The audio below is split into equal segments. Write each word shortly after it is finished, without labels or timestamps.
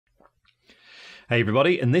Hey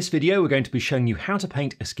everybody, in this video we're going to be showing you how to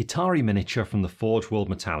paint a Skitarii miniature from the Forge World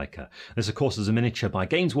Metalica. This of course is a miniature by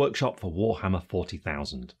Games Workshop for Warhammer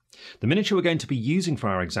 40,000. The miniature we're going to be using for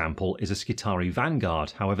our example is a Skitarii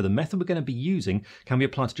Vanguard. However, the method we're going to be using can be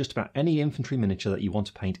applied to just about any infantry miniature that you want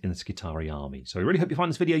to paint in the Skitarii army. So I really hope you find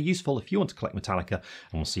this video useful if you want to collect Metalica, and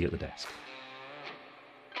we'll see you at the desk.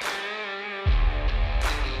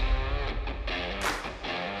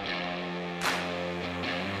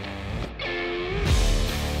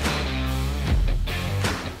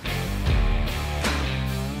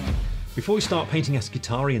 Before we start painting a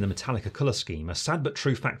Skitarii in the Metalica colour scheme, a sad but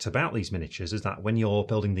true fact about these miniatures is that when you're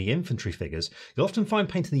building the infantry figures, you'll often find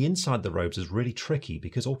painting the inside of the robes is really tricky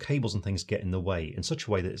because all cables and things get in the way in such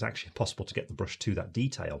a way that it's actually impossible to get the brush to that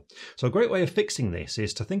detail. So a great way of fixing this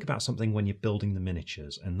is to think about something when you're building the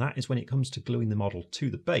miniatures, and that is when it comes to gluing the model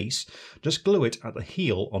to the base, just glue it at the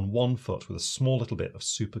heel on one foot with a small little bit of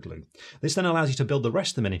super glue. This then allows you to build the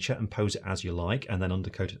rest of the miniature and pose it as you like, and then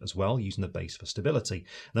undercoat it as well using the base for stability. And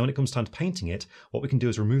then when it comes time to painting it, what we can do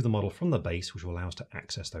is remove the model from the base, which will allow us to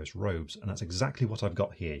access those robes, and that's exactly what I've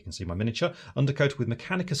got here. You can see my miniature undercoated with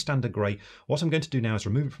Mechanicus standard grey. What I'm going to do now is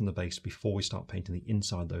remove it from the base before we start painting the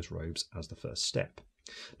inside of those robes as the first step.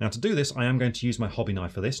 Now to do this, I am going to use my hobby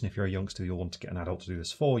knife for this, and if you're a youngster you'll want to get an adult to do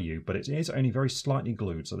this for you, but it is only very slightly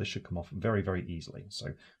glued, so this should come off very, very easily. So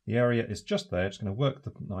the area is just there, just going to work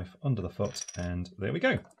the knife under the foot, and there we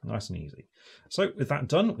go, nice and easy. So with that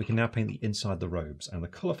done, we can now paint the inside of the robes, and the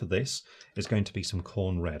colour for this is going to be some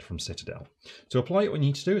Khorne Red from Citadel. To apply it, what you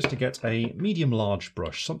need to do is to get a medium-large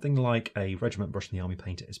brush, something like a regiment brush in the army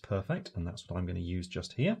painter is perfect, and that's what I'm going to use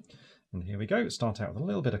just here. And here we go, start out with a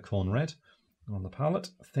little bit of Khorne Red on the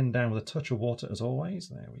palette, thin down with a touch of water as always.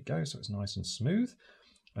 There we go, so it's nice and smooth.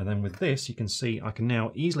 And then with this, you can see I can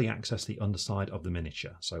now easily access the underside of the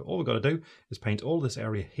miniature. So all we've got to do is paint all this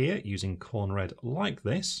area here using Khorne Red like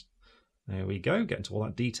this. There we go, get into all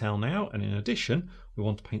that detail now. And in addition, we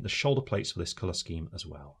want to paint the shoulder plates for this colour scheme as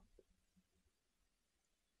well.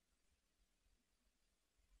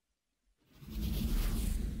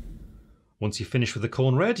 Once you've finished with the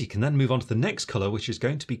Khorne Red, you can then move on to the next colour, which is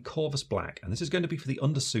going to be Corvus Black, and this is going to be for the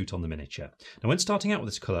undersuit on the miniature. Now when starting out with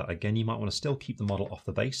this colour, again you might want to still keep the model off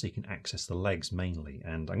the base so you can access the legs mainly,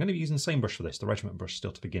 and I'm going to be using the same brush for this, the regiment brush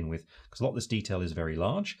still to begin with, because a lot of this detail is very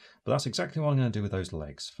large, but that's exactly what I'm going to do with those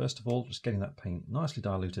legs. First of all, just getting that paint nicely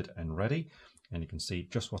diluted and ready. And you can see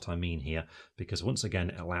just what I mean here, because once again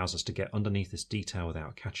it allows us to get underneath this detail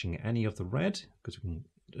without catching any of the red, because we can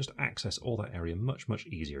just access all that area much, much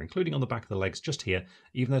easier, including on the back of the legs just here,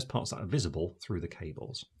 even those parts that are visible through the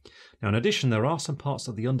cables. Now in addition, there are some parts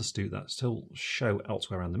of the undersuit that still show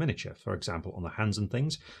elsewhere around the miniature, for example on the hands and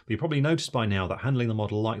things, but you probably noticed by now that handling the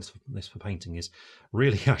model like this for painting is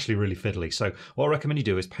really fiddly. So what I recommend you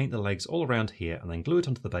do is paint the legs all around here and then glue it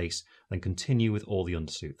onto the base, then continue with all the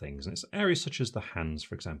undersuit things. And it's areas such as the hands,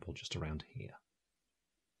 for example, just around here.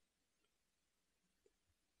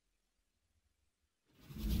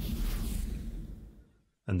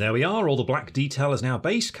 And there we are, all the black detail is now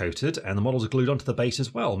base coated and the models are glued onto the base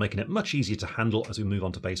as well, making it much easier to handle as we move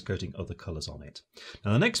on to base coating other colours on it.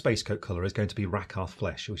 Now the next base coat colour is going to be Rakarth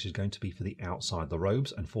Flesh, which is going to be for the outside of the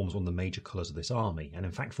robes and forms one of the major colours of this army. And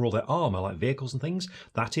in fact for all their armour, like vehicles and things,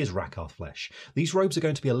 that is Rakarth Flesh. These robes are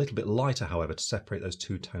going to be a little bit lighter however to separate those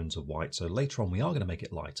two tones of white, so later on we are going to make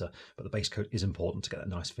it lighter, but the base coat is important to get that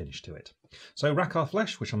nice finish to it. So Rakarth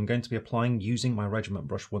Flesh, which I'm going to be applying using my regiment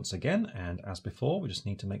brush once again, and as before we just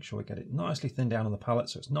need to make sure we get it nicely thinned down on the palette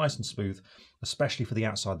so it's nice and smooth, especially for the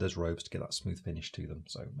outside of those robes to get that smooth finish to them.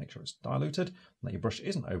 So make sure it's diluted and that your brush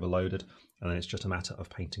isn't overloaded, and then it's just a matter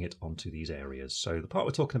of painting it onto these areas. So the part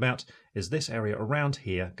we're talking about is this area around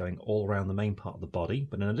here going all around the main part of the body,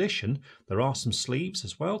 but in addition there are some sleeves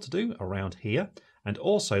as well to do around here. And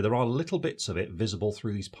also there are little bits of it visible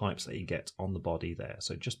through these pipes that you get on the body there,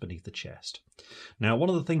 so just beneath the chest. Now one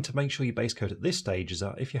of the things to make sure you base coat at this stage is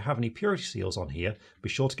that if you have any purity seals on here, be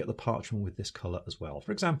sure to get the parchment with this colour as well,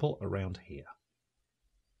 for example around here.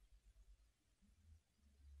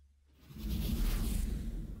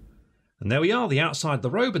 And there we are, the outside of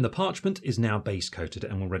the robe and the parchment is now base coated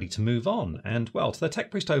and we're ready to move on. And well, to the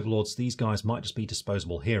Tech Priest Overlords, these guys might just be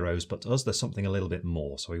disposable heroes, but to us there's something a little bit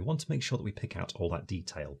more, so we want to make sure that we pick out all that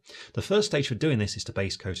detail. The first stage for doing this is to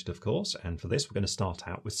base coat it, of course, and for this we're going to start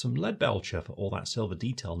out with some Leadbelcher for all that silver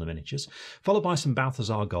detail in the miniatures, followed by some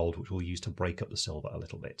Balthazar Gold, which we'll use to break up the silver a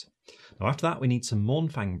little bit. Now after that we need some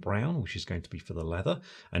Mornfang Brown, which is going to be for the leather,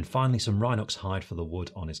 and finally some Rhinox Hide for the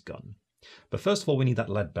wood on his gun. But first of all, we need that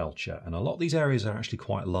Leadbelcher, and a lot of these areas are actually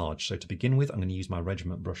quite large. So to begin with, I'm going to use my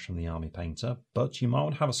regiment brush from the Army Painter, but you might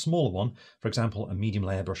want to have a smaller one, for example, a medium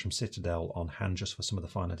layer brush from Citadel on hand just for some of the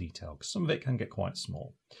finer detail, because some of it can get quite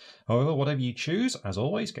small. However, whatever you choose, as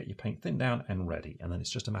always, get your paint thinned down and ready, and then it's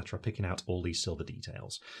just a matter of picking out all these silver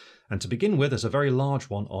details. And to begin with, there's a very large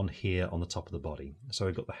one on here on the top of the body. So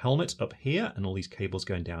we've got the helmet up here, and all these cables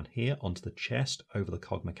going down here onto the chest, over the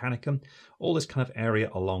cog mechanicum, all this kind of area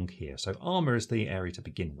along here. So armor is the area to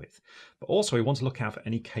begin with. But also we want to look out for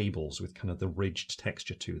any cables with kind of the ridged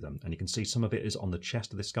texture to them. And you can see some of it is on the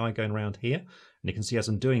chest of this guy going around here. And you can see as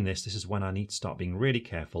I'm doing this, this is when I need to start being really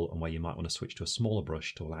careful and where you might want to switch to a smaller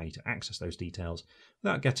brush to allow you to access those details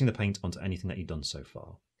without getting the paint onto anything that you've done so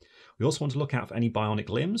far. We also want to look out for any bionic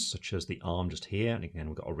limbs, such as the arm just here, and again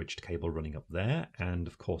we've got a ridged cable running up there, and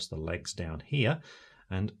of course the legs down here.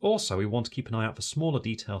 And also we want to keep an eye out for smaller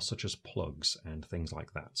details such as plugs and things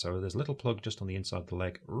like that. So there's a little plug just on the inside of the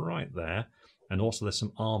leg right there, and also there's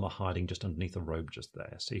some armour hiding just underneath the robe just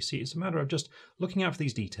there. So you see it's a matter of just looking out for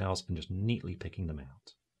these details and just neatly picking them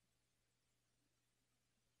out.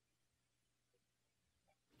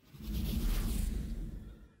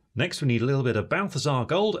 Next we need a little bit of Balthazar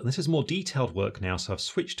Gold, and this is more detailed work now, so I've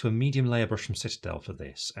switched to a medium layer brush from Citadel for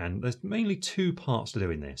this, and there's mainly two parts to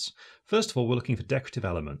doing this. First of all, we're looking for decorative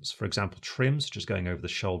elements, for example trims, such as going over the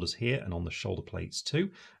shoulders here and on the shoulder plates too,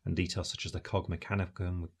 and details such as the cog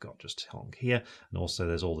mechanicum we've got just along here, and also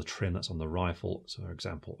there's all the trim that's on the rifle, so for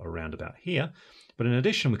example around about here. But in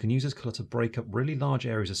addition, we can use this colour to break up really large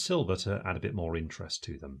areas of silver to add a bit more interest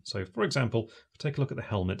to them. So for example, if we take a look at the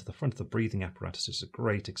helmet, the front of the breathing apparatus is a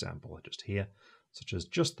great example just here, such as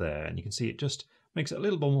just there, and you can see it just makes it a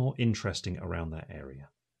little bit more interesting around that area.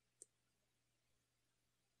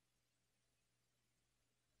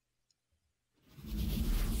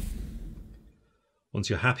 Once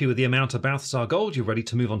you're happy with the amount of Balthazar Gold, you're ready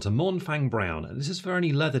to move on to Mornfang Brown, and this is for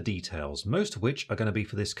any leather details, most of which are going to be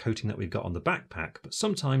for this coating that we've got on the backpack, but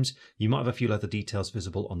sometimes you might have a few leather details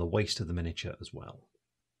visible on the waist of the miniature as well.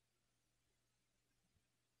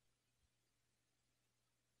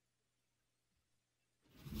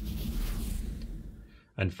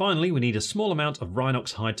 And finally, we need a small amount of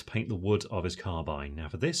Rhinox Hide to paint the wood of his carbine. Now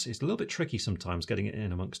for this, it's a little bit tricky sometimes getting it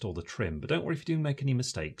in amongst all the trim, but don't worry if you do make any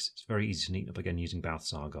mistakes. It's very easy to neaten up again using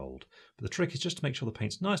Balthazar Gold. But the trick is just to make sure the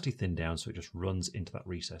paint's nicely thinned down so it just runs into that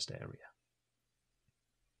recessed area.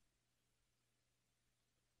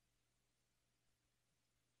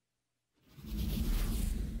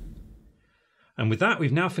 And with that,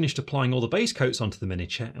 we've now finished applying all the base coats onto the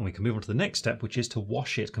miniature, and we can move on to the next step, which is to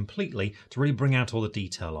wash it completely to really bring out all the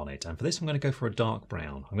detail on it. And for this, I'm going to go for a dark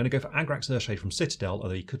brown. I'm going to go for Agrax Earthshade from Citadel,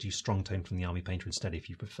 although you could use Strong Tone from the Army Painter instead if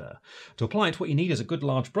you prefer. To apply it, what you need is a good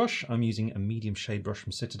large brush. I'm using a medium shade brush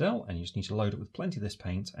from Citadel, and you just need to load it with plenty of this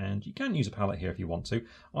paint, and you can use a palette here if you want to.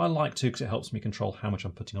 I like to because it helps me control how much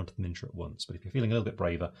I'm putting onto the miniature at once, but if you're feeling a little bit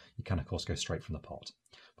braver, you can of course go straight from the pot.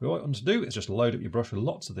 But what you want to do is just load up your brush with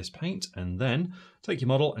lots of this paint, and then take your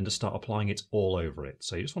model and just start applying it all over it.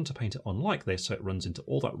 So you just want to paint it on like this so it runs into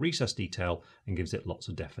all that recessed detail and gives it lots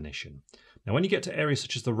of definition. Now when you get to areas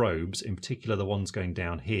such as the robes, in particular the ones going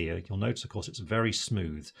down here, you'll notice of course it's very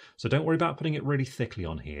smooth. So don't worry about putting it really thickly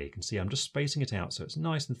on here. You can see I'm just spacing it out so it's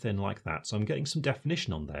nice and thin like that. So I'm getting some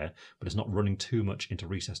definition on there, but it's not running too much into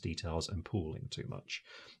recessed details and pooling too much.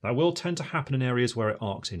 That will tend to happen in areas where it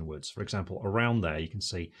arcs inwards. For example, around there you can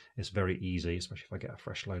see it's very easy, especially if I get a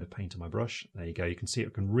fresh load of paint on my brush. There you go, you can see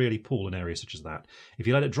it can really pool in areas such as that. If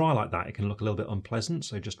you let it dry like that, it can look a little bit unpleasant,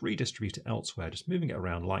 so just redistribute it elsewhere, just moving it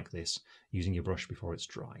around like this, using your brush before it's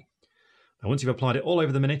dry. Now once you've applied it all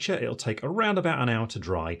over the miniature, it'll take around about an hour to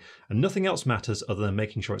dry, and nothing else matters other than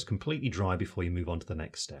making sure it's completely dry before you move on to the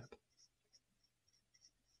next step.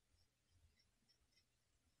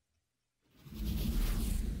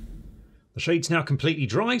 The shade's now completely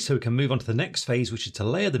dry, so we can move on to the next phase, which is to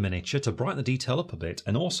layer the miniature to brighten the detail up a bit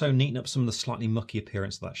and also neaten up some of the slightly mucky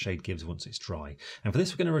appearance that shade gives once it's dry. And for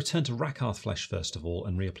this, we're going to return to Rakarth Flesh first of all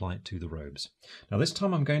and reapply it to the robes. Now this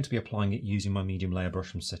time I'm going to be applying it using my medium layer brush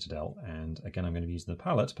from Citadel, and again I'm going to be using the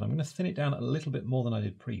palette, but I'm going to thin it down a little bit more than I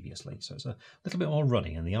did previously, so it's a little bit more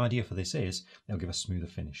runny, and the idea for this is it'll give a smoother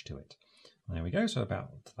finish to it. There we go, so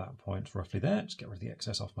about to that point roughly there, just get rid of the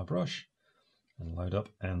excess off my brush. And load up,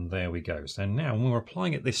 and there we go. So now when we're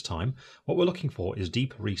applying it this time, what we're looking for is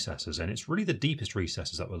deeper recesses, and it's really the deepest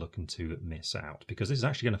recesses that we're looking to miss out, because this is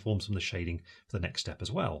actually going to form some of the shading for the next step as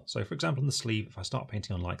well. So for example, on the sleeve, if I start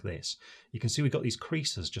painting on like this, you can see we've got these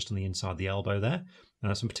creases just on the inside of the elbow there.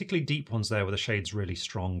 Some particularly deep ones there where the shade's really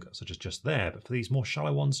strong, such as just there, but for these more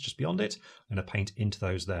shallow ones just beyond it, I'm going to paint into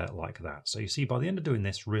those there like that. So you see by the end of doing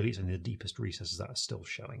this, really it's only the deepest recesses that are still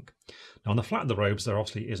showing. Now on the flat of the robes, there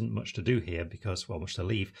obviously isn't much to do here because, well, much to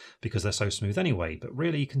leave, because they're so smooth anyway, but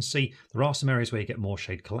really you can see there are some areas where you get more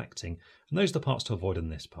shade collecting, and those are the parts to avoid in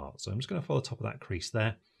this part. So I'm just going to follow the top of that crease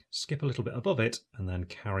there, skip a little bit above it, and then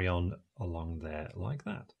carry on along there like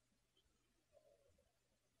that.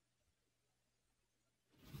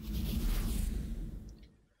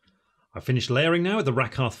 I've finished layering now with the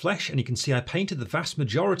Rakarth Flesh, and you can see I painted the vast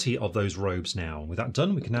majority of those robes now. And with that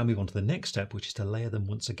done, we can now move on to the next step, which is to layer them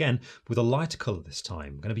once again with a lighter colour this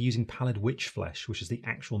time. I'm going to be using Pallid Wych Flesh, which is the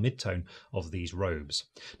actual mid-tone of these robes.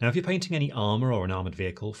 Now, if you're painting any armour or an armoured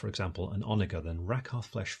vehicle, for example an Onager, then Rakarth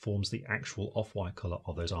Flesh forms the actual off-white colour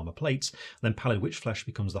of those armour plates, and then Pallid Wych Flesh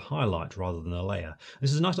becomes the highlight rather than a layer.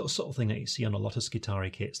 This is a nice little subtle thing that you see on a lot of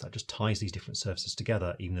Skitarii kits that just ties these different surfaces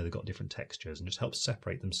together, even though they've got different textures, and just helps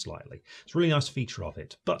separate them slightly. It's a really nice feature of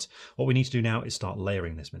it, but what we need to do now is start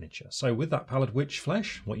layering this miniature. So with that Pallid Wych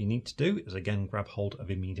Flesh, what you need to do is again grab hold of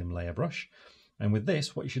a medium layer brush, and with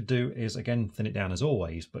this what you should do is again thin it down as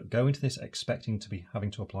always, but go into this expecting to be having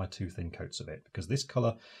to apply 2 thin coats of it, because this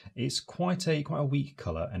colour is quite a weak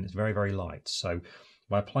colour and it's very, very light. So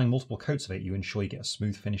by applying multiple coats of it, you ensure you get a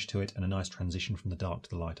smooth finish to it and a nice transition from the dark to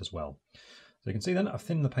the light as well. So you can see then I've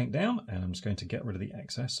thinned the paint down, and I'm just going to get rid of the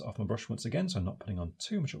excess off my brush once again, so I'm not putting on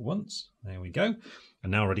too much at once. There we go.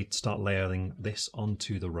 And now ready to start layering this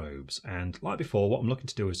onto the robes. And like before, what I'm looking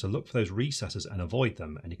to do is to look for those recesses and avoid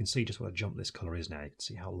them. And you can see just what a jump this colour is now. You can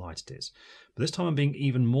see how light it is. But this time I'm being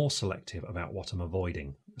even more selective about what I'm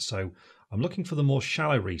avoiding. So I'm looking for the more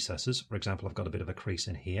shallow recesses. For example, I've got a bit of a crease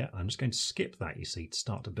in here. I'm just going to skip that, you see, to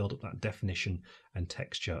start to build up that definition and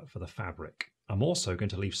texture for the fabric. I'm also going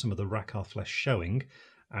to leave some of the Rakarth Flesh showing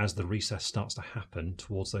as the recess starts to happen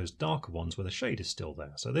towards those darker ones where the shade is still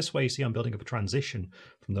there. So this way you see I'm building up a transition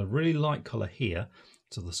from the really light colour here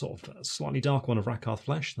to the sort of slightly darker one of Rakarth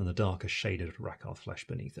Flesh, then the darker shaded Rakarth Flesh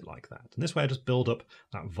beneath it like that. And this way I just build up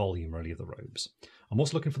that volume really of the robes. I'm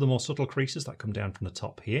also looking for the more subtle creases that come down from the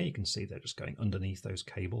top here. You can see they're just going underneath those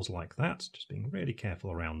cables like that, just being really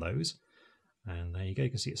careful around those. And there you go, you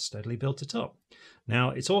can see it's steadily built it up.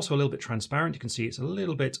 Now it's also a little bit transparent, you can see it's a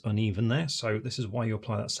little bit uneven there, so this is why you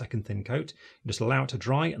apply that second thin coat. You just allow it to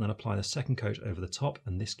dry and then apply the second coat over the top,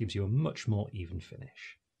 and this gives you a much more even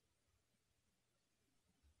finish.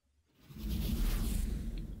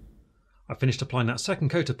 I've finished applying that second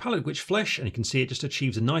coat of Pallid Wych Flesh, and you can see it just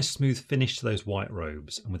achieves a nice smooth finish to those white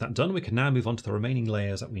robes. And with that done, we can now move on to the remaining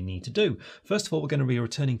layers that we need to do. First of all, we're going to be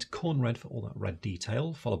returning to Khorne Red for all that red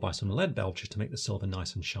detail, followed by some Leadbelcher to make the silver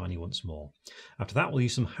nice and shiny once more. After that, we'll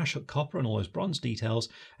use some Hashut Copper and all those bronze details,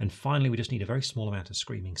 and finally we just need a very small amount of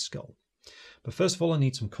Screaming Skull. But first of all, I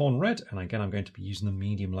need some Khorne Red, and again I'm going to be using the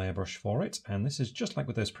medium layer brush for it, and this is just like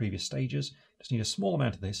with those previous stages. Just need a small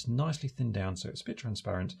amount of this, nicely thinned down so it's a bit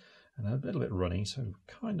transparent and a little bit runny, so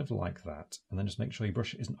kind of like that. And then just make sure your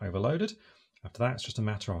brush isn't overloaded. After that, it's just a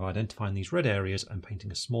matter of identifying these red areas and painting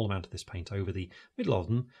a small amount of this paint over the middle of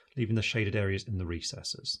them, leaving the shaded areas in the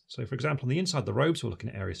recesses. So for example, on the inside of the robes, we're looking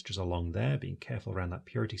at areas such as along there, being careful around that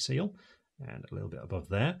purity seal, and a little bit above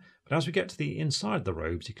there. But as we get to the inside of the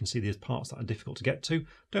robes, you can see there's parts that are difficult to get to.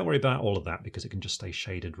 Don't worry about all of that because it can just stay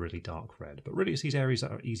shaded really dark red. But really it's these areas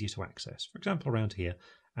that are easier to access. For example, around here,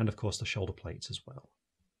 and of course the shoulder plates as well.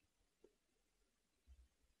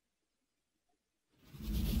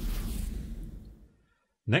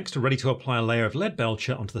 Next, we're ready to apply a layer of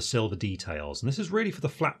Leadbelcher onto the silver details, and this is really for the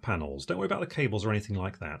flat panels. Don't worry about the cables or anything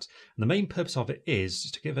like that. And the main purpose of it is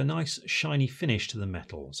to give a nice shiny finish to the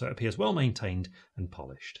metal, so it appears well maintained and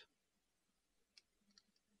polished.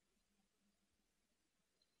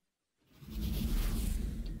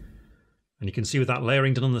 And you can see with that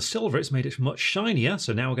layering done on the silver, it's made it much shinier.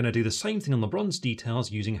 So now we're going to do the same thing on the bronze details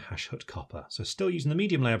using Hashut Copper. So still using the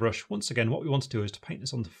medium layer brush. Once again, what we want to do is to paint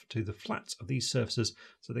this onto the flats of these surfaces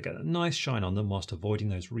so they get a nice shine on them whilst avoiding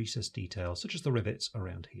those recessed details, such as the rivets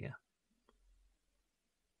around here.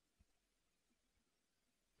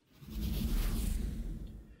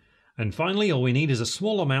 And finally, all we need is a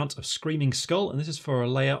small amount of Screaming Skull, and this is for a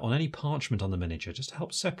layer on any parchment on the miniature, just to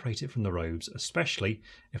help separate it from the robes, especially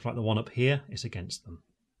if, like the one up here, it's against them.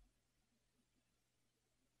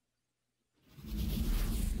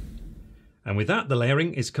 And with that, the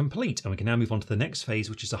layering is complete, and we can now move on to the next phase,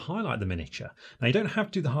 which is to highlight the miniature. Now, you don't have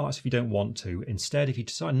to do the highlights if you don't want to. Instead, if you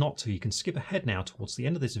decide not to, you can skip ahead now towards the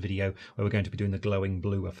end of this video, where we're going to be doing the glowing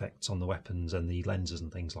blue effects on the weapons and the lenses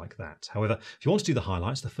and things like that. However, if you want to do the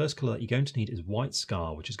highlights, the first colour that you're going to need is White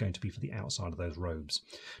Scar, which is going to be for the outside of those robes.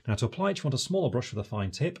 Now, to apply it, you want a smaller brush with a fine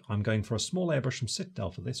tip. I'm going for a small airbrush from Citadel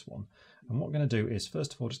for this one. And what we're going to do is,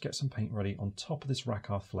 first of all, just get some paint ready on top of this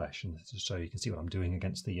Rakarth Flesh, and just so you can see what I'm doing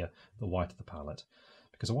against the white of the palette.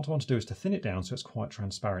 Because what I want to do is to thin it down so it's quite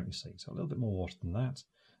transparent, you see. So a little bit more water than that.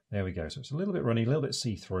 There we go. So it's a little bit runny, a little bit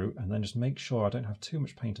see-through, and then just make sure I don't have too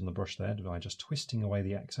much paint on the brush there by just twisting away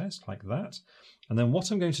the excess like that. And then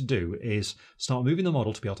what I'm going to do is start moving the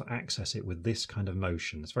model to be able to access it with this kind of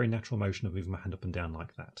motion. This very natural motion of moving my hand up and down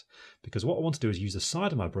like that. Because what I want to do is use the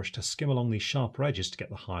side of my brush to skim along these sharper edges to get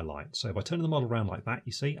the highlight. So by turning the model around like that,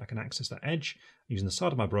 you see, I can access that edge. Using the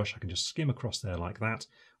side of my brush, I can just skim across there like that,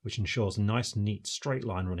 which ensures a nice, neat, straight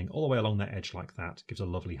line running all the way along that edge like that. It gives a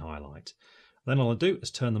lovely highlight. Then all I'll do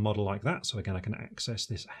is turn the model like that, so again I can access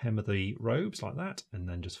this hem of the robes like that, and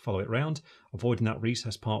then just follow it round, avoiding that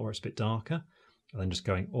recessed part where it's a bit darker, and then just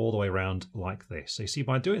going all the way around like this. So you see,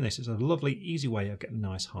 by doing this, it's a lovely, easy way of getting a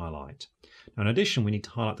nice highlight. Now in addition, we need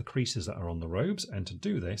to highlight the creases that are on the robes, and to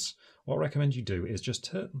do this, what I recommend you do is just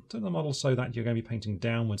turn the model so that you're going to be painting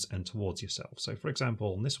downwards and towards yourself. So for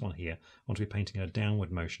example, on this one here, I want to be painting a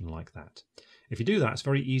downward motion like that. If you do that, it's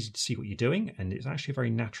very easy to see what you're doing, and it's actually a very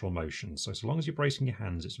natural motion. So long as you're bracing your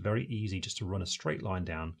hands, it's very easy just to run a straight line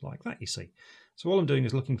down like that, you see. So all I'm doing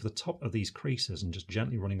is looking for the top of these creases and just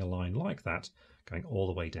gently running a line like that, going all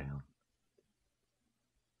the way down.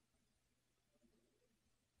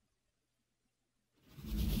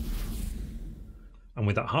 And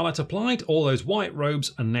with that highlight applied, all those white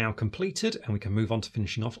robes are now completed, and we can move on to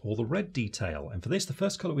finishing off all the red detail. And for this, the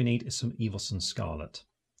first colour we need is some Evil Sunz Scarlet.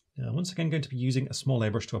 Now, once again, going to be using a small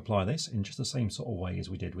airbrush to apply this in just the same sort of way as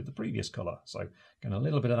we did with the previous colour. So, getting a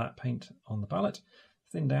little bit of that paint on the palette,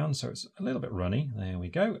 thin down so it's a little bit runny. There we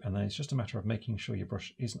go. And then it's just a matter of making sure your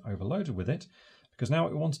brush isn't overloaded with it, because now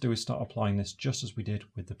what we want to do is start applying this just as we did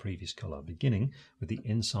with the previous colour, beginning with the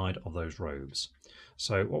inside of those robes.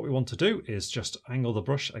 So what we want to do is just angle the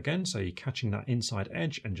brush again, so you're catching that inside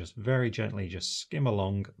edge, and just very gently just skim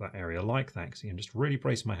along that area like that. So you can just really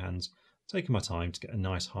brace my hands, taking my time to get a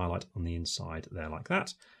nice highlight on the inside there like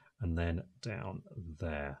that, and then down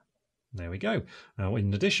there. There we go. Now,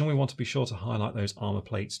 in addition, we want to be sure to highlight those armor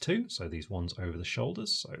plates too, so these ones over the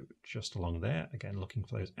shoulders, so just along there, again looking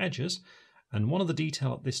for those edges. And one of the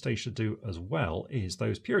detail at this stage to do as well is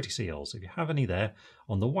those purity seals. If you have any there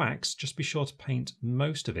on the wax, just be sure to paint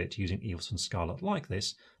most of it using Evil Sunz Scarlet like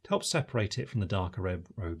this to help separate it from the darker red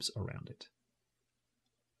robes around it.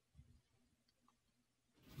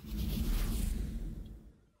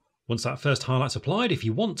 Once that first highlight's applied, if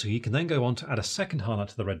you want to, you can then go on to add a second highlight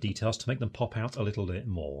to the red details to make them pop out a little bit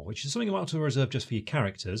more, which is something you might want to reserve just for your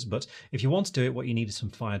characters, but if you want to do it, what you need is some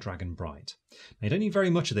Fire Dragon Bright. Now, you don't need very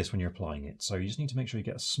much of this when you're applying it, so you just need to make sure you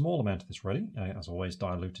get a small amount of this ready, as always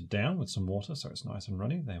diluted down with some water so it's nice and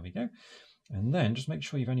runny. There we go. And then just make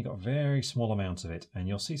sure you've only got a very small amount of it, and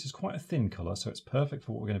you'll see this is quite a thin colour, so it's perfect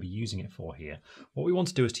for what we're going to be using it for here. What we want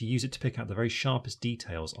to do is to use it to pick out the very sharpest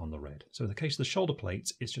details on the red. So in the case of the shoulder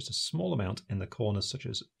plates, it's just a small amount in the corners, such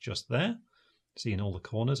as just there. See, in all the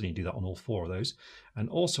corners, and you do that on all four of those. And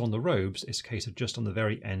also on the robes, it's a case of just on the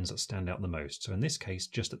very ends that stand out the most. So in this case,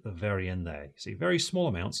 just at the very end there. You see, very small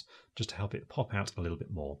amounts just to help it pop out a little bit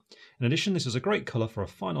more. In addition, this is a great colour for a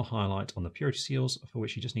final highlight on the purity seals, for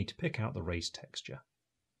which you just need to pick out the raised texture.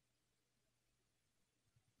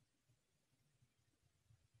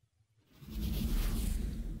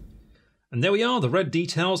 And there we are, the red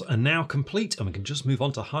details are now complete, and we can just move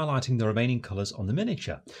on to highlighting the remaining colours on the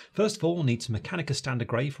miniature. First of all, we'll need some Mechanicus Standard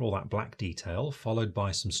Grey for all that black detail, followed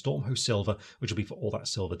by some Stormhost Silver, which will be for all that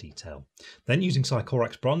silver detail. Then using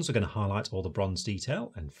Sycorax Bronze, we're going to highlight all the bronze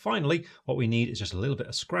detail. And finally, what we need is just a little bit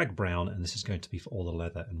of Skrag Brown, and this is going to be for all the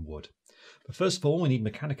leather and wood. But first of all, we need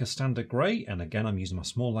Mechanicus Standard Grey, and again I'm using my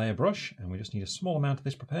small layer brush, and we just need a small amount of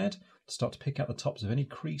this prepared to start to pick out the tops of any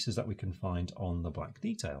creases that we can find on the black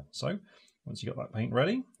detail. So once you've got that paint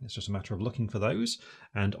ready, it's just a matter of looking for those.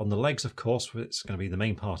 And on the legs, of course, it's going to be the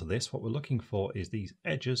main part of this. What we're looking for is these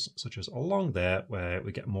edges, such as along there, where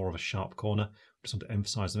we get more of a sharp corner. We just want to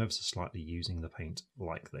emphasize them ever so slightly using the paint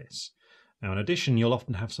like this. Now, in addition, you'll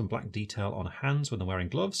often have some black detail on hands when they're wearing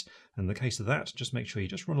gloves. And in the case of that, just make sure you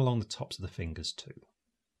just run along the tops of the fingers too.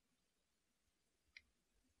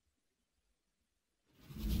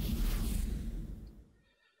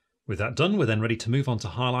 With that done, we're then ready to move on to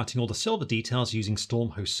highlighting all the silver details using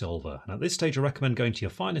Stormhost Silver. And at this stage I recommend going to your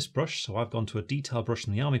finest brush, so I've gone to a detail brush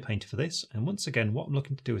from the Army Painter for this, and once again what I'm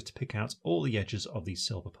looking to do is to pick out all the edges of these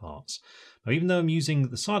silver parts. Now even though I'm using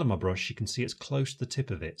the side of my brush, you can see it's close to the tip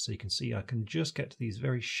of it, so you can see I can just get to these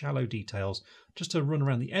very shallow details just to run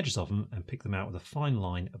around the edges of them and pick them out with a fine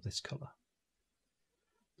line of this colour.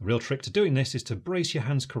 The real trick to doing this is to brace your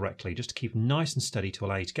hands correctly, just to keep nice and steady to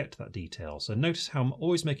allow you to get to that detail. So notice how I'm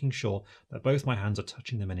always making sure that both my hands are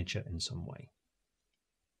touching the miniature in some way.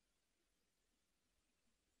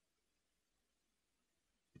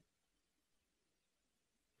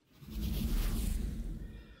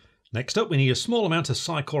 Next up we need a small amount of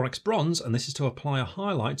Sycorax Bronze, and this is to apply a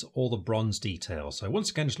highlight to all the bronze details. So once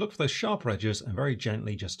again just look for those sharper edges and very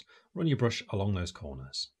gently just run your brush along those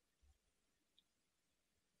corners.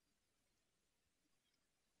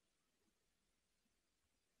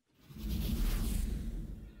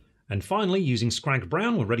 And finally, using Skrag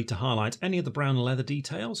Brown, we're ready to highlight any of the brown leather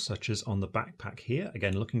details, such as on the backpack here.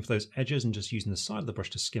 Again, looking for those edges and just using the side of the brush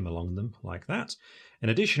to skim along them like that. In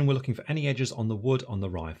addition, we're looking for any edges on the wood on the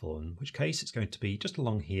rifle, in which case it's going to be just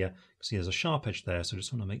along here. You can see there's a sharp edge there, so I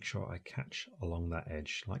just want to make sure I catch along that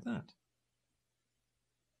edge like that.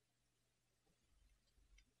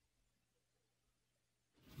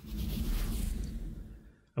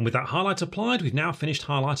 And with that highlight applied, we've now finished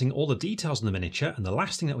highlighting all the details in the miniature, and the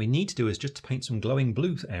last thing that we need to do is just to paint some glowing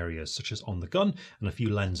blue areas, such as on the gun and a few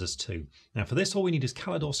lenses too. Now for this, all we need is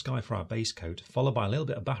Caledor Sky for our base coat, followed by a little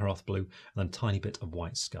bit of Baharroth Blue and then a tiny bit of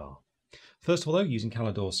white scar. First of all though, using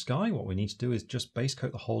Caledor Sky, what we need to do is just base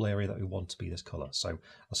coat the whole area that we want to be this colour. So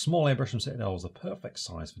a small airbrush from Citadel is the perfect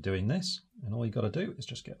size for doing this, and all you've got to do is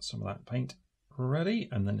just get some of that paint ready,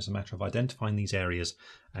 and then it's a matter of identifying these areas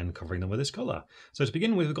and covering them with this colour. So to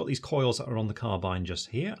begin with, we've got these coils that are on the carbine just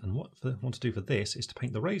here, and what I want to do for this is to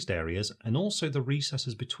paint the raised areas and also the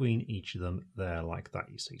recesses between each of them there like that,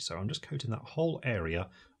 you see. So I'm just coating that whole area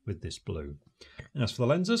with this blue. And as for the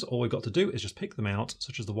lenses, all we've got to do is just pick them out,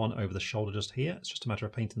 such as the one over the shoulder just here. It's just a matter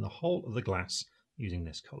of painting the whole of the glass using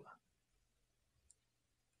this colour.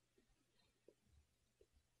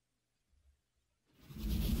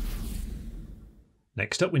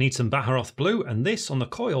 Next up we need some Baharroth Blue, and this on the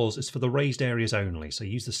coils is for the raised areas only. So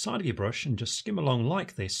use the side of your brush and just skim along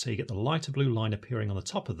like this so you get the lighter blue line appearing on the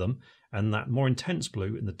top of them and that more intense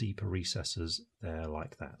blue in the deeper recesses there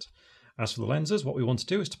like that. As for the lenses, what we want to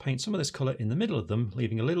do is to paint some of this colour in the middle of them,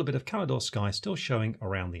 leaving a little bit of Caledor Sky still showing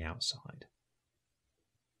around the outside.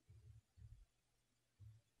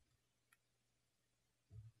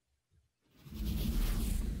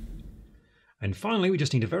 And finally, we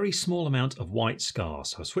just need a very small amount of white scar.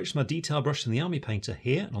 So I've switched my detail brush to the Army Painter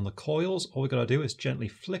here, and on the coils, all we've got to do is gently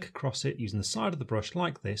flick across it using the side of the brush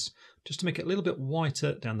like this, just to make it a little bit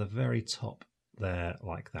whiter down the very top there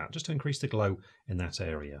like that, just to increase the glow in that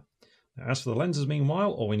area. Now, as for the lenses,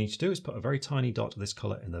 meanwhile, all we need to do is put a very tiny dot of this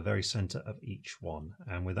colour in the very centre of each one.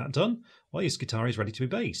 And with that done, well, your Skitarii is ready to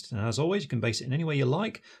be based. And as always, you can base it in any way you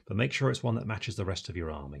like, but make sure it's one that matches the rest of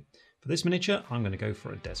your army. For this miniature, I'm going to go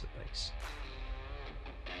for a desert base.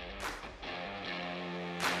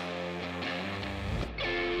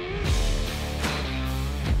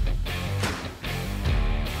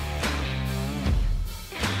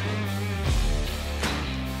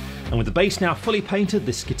 And with the base now fully painted,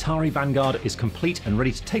 this Skitarii Vanguard is complete and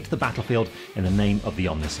ready to take to the battlefield in the name of the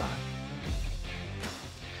Omnissiah.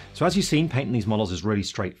 So as you've seen, painting these models is really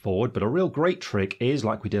straightforward, but a real great trick is,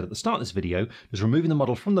 like we did at the start of this video, just removing the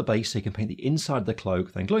model from the base so you can paint the inside of the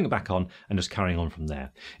cloak, then gluing it back on and just carrying on from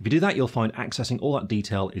there. If you do that, you'll find accessing all that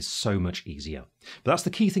detail is so much easier. But that's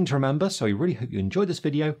the key thing to remember, so we really hope you enjoyed this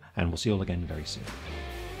video, and we'll see you all again very soon.